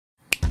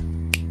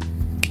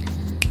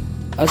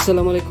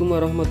Assalamualaikum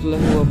warahmatullahi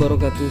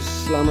wabarakatuh.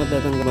 Selamat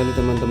datang kembali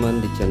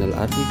teman-teman di channel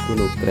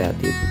Artikel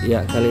Kreatif.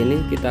 Ya, kali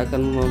ini kita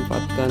akan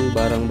memanfaatkan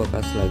barang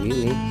bekas lagi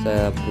nih.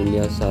 Saya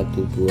punya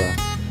satu buah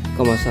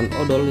kemasan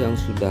odol yang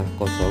sudah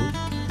kosong.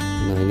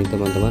 Nah, ini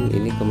teman-teman,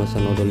 ini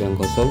kemasan odol yang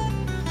kosong.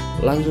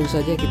 Langsung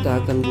saja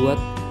kita akan buat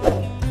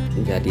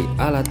menjadi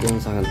alat yang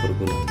sangat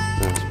berguna.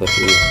 Nah, seperti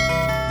ini.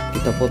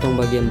 Kita potong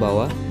bagian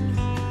bawah,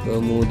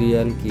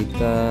 kemudian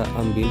kita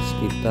ambil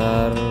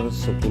sekitar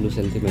 10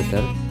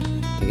 cm.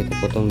 Kita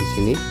potong di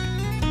sini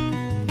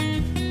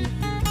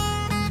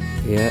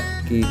ya,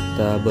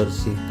 kita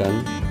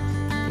bersihkan.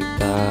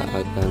 Kita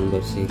akan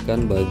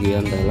bersihkan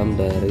bagian dalam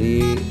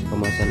dari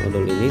kemasan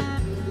odol ini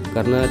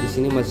karena di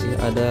sini masih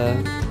ada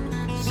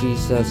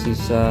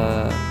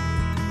sisa-sisa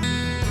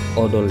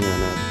odolnya.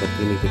 Nah, seperti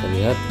ini kita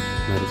lihat.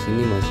 Nah, di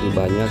sini masih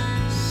banyak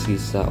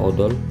sisa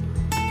odol.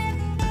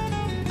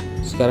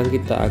 Sekarang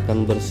kita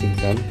akan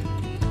bersihkan.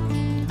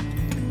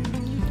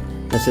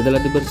 Nah,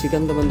 setelah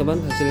dibersihkan teman-teman,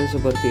 hasilnya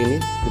seperti ini.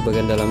 Di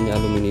bagian dalamnya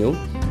aluminium.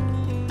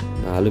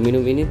 Nah,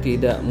 aluminium ini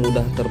tidak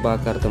mudah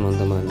terbakar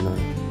teman-teman. Nah,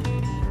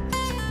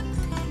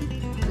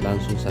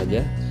 langsung saja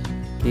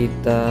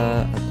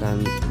kita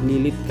akan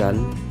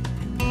lilitkan.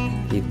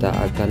 Kita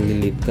akan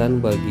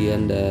lilitkan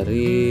bagian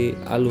dari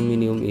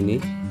aluminium ini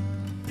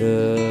ke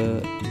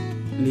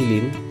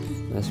lilin.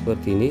 Nah,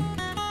 seperti ini.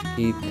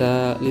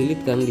 Kita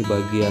lilitkan di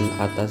bagian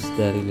atas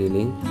dari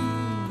lilin,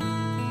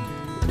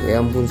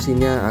 yang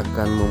fungsinya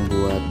akan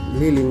membuat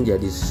lilin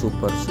jadi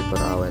super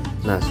awet.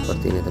 Nah,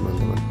 seperti ini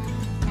teman-teman.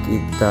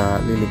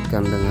 Kita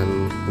lilitkan dengan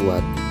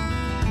kuat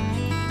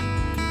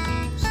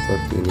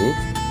seperti ini.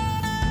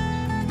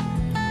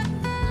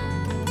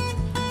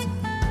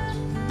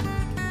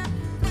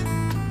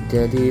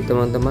 Jadi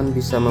teman-teman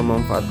bisa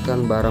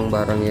memanfaatkan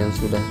barang-barang yang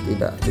sudah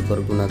tidak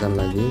dipergunakan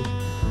lagi.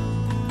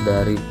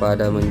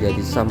 Daripada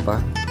menjadi sampah,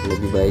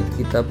 lebih baik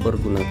kita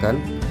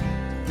pergunakan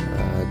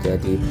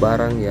jadi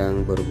barang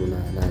yang berguna.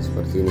 Nah,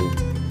 seperti ini.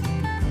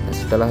 Nah,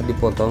 setelah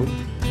dipotong,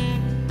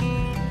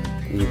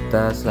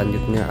 kita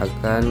selanjutnya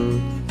akan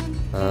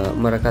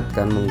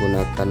merekatkan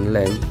menggunakan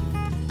lem.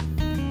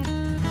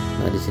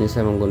 Nah, di sini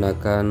saya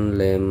menggunakan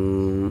lem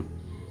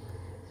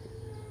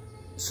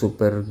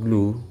super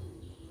glue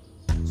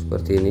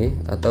seperti ini,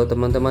 atau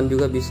teman-teman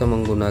juga bisa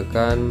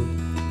menggunakan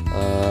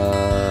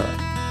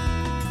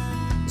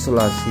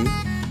selasi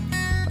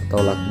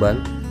atau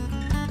lakban,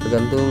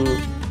 tergantung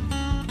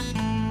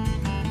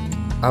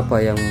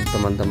apa yang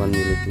teman-teman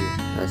miliki.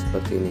 Nah,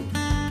 seperti ini.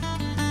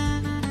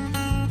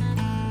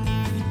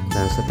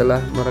 Nah,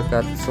 setelah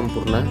merekat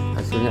sempurna,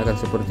 hasilnya akan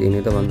seperti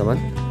ini teman-teman.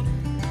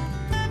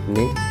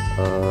 Ini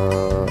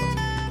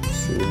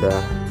sudah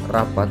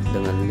rapat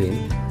dengan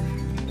lilin,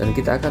 dan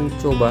kita akan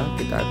coba,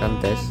 kita akan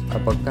tes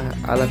apakah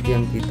alat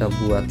yang kita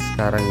buat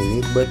sekarang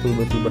ini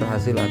betul-betul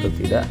berhasil atau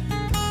tidak.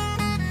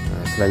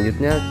 Nah,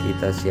 selanjutnya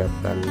kita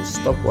siapkan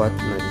stopwatch.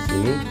 Nah, di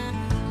sini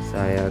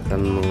saya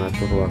akan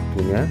mengatur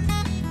waktunya.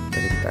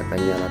 Dan kita akan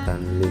nyalakan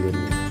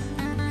lilinnya.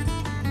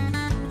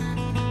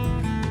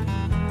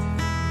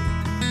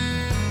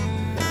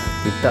 Nah,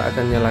 kita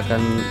akan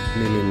nyalakan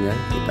lilinnya.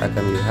 Kita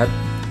akan lihat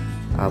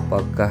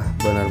apakah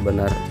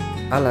benar-benar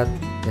alat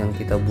yang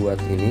kita buat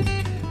ini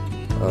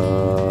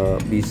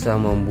bisa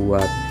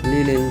membuat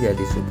lilin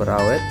jadi super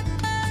awet.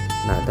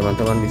 Nah,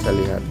 teman-teman bisa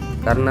lihat,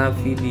 karena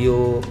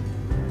video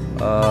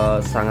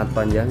sangat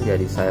panjang,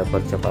 jadi saya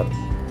percepat.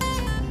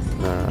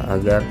 Nah,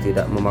 agar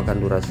tidak memakan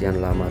durasi yang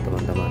lama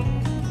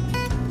teman-teman.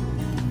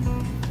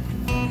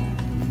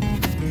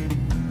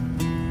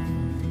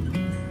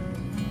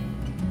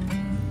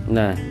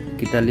 Nah,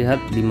 kita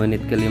lihat di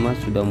menit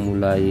ke-5 sudah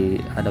mulai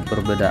ada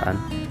perbedaan.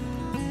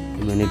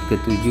 Di menit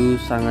ke-7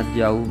 sangat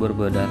jauh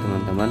berbeda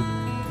teman-teman.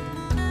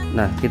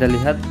 Nah, kita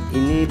lihat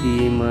ini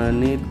di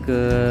menit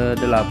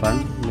ke-8,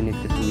 menit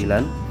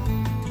ke-9.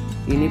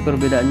 Ini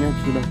perbedaannya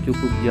sudah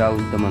cukup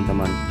jauh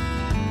teman-teman.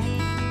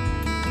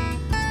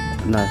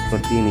 Nah,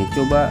 seperti ini.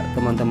 Coba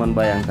teman-teman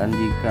bayangkan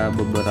jika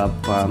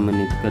beberapa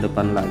menit ke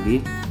depan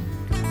lagi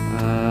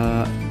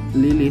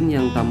lilin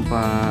yang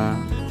tanpa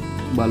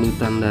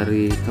balutan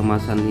dari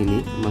kemasan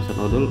ini, kemasan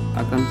odol,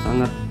 akan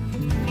sangat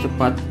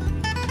cepat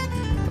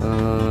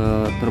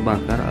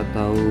terbakar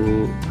atau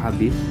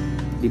habis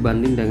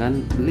dibanding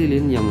dengan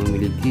lilin yang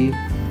memiliki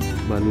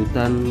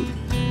balutan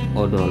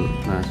odol.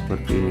 Nah,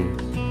 seperti ini.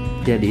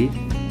 Jadi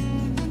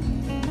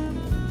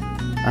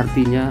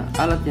artinya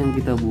alat yang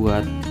kita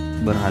buat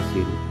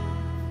berhasil.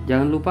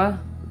 Jangan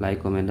lupa like,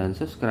 komen, dan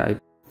subscribe.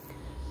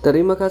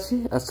 Terima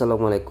kasih.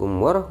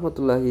 Assalamualaikum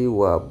warahmatullahi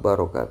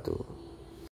wabarakatuh.